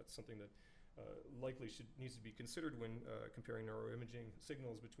 And so that's something that likely needs to be considered when comparing neuroimaging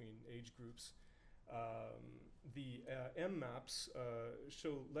signals between age groups. The M maps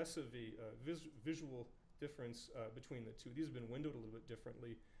show less of a visual difference between the two. These have been windowed a little bit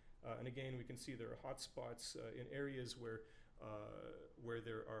differently. And again, we can see there are hotspots in areas where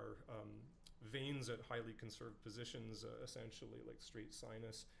there are veins at highly conserved positions, essentially like straight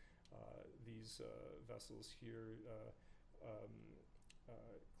sinus. These vessels here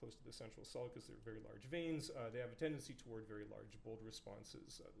close to the central sulcus, they're very large veins. They have a tendency toward very large bold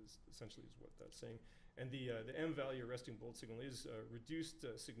responses, essentially is what that's saying. And the M value resting bold signal is reduced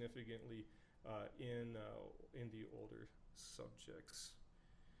significantly in the older subjects.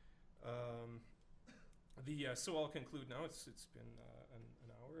 So I'll conclude now. It's been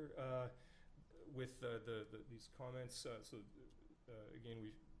an hour with these comments. Again,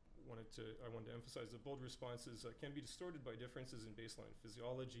 I wanted to emphasize that bold responses can be distorted by differences in baseline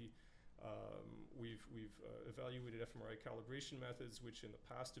physiology. We've evaluated fMRI calibration methods, which in the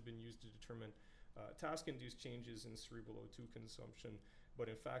past have been used to determine task-induced changes in cerebral O2 consumption, but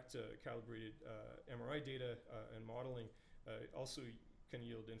in fact, calibrated MRI data and modeling also can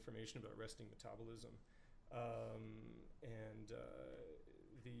yield information about resting metabolism.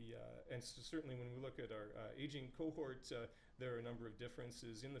 And so certainly when we look at our aging cohort, there are a number of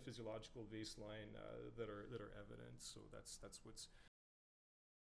differences in the physiological baseline that are evident. So that's what's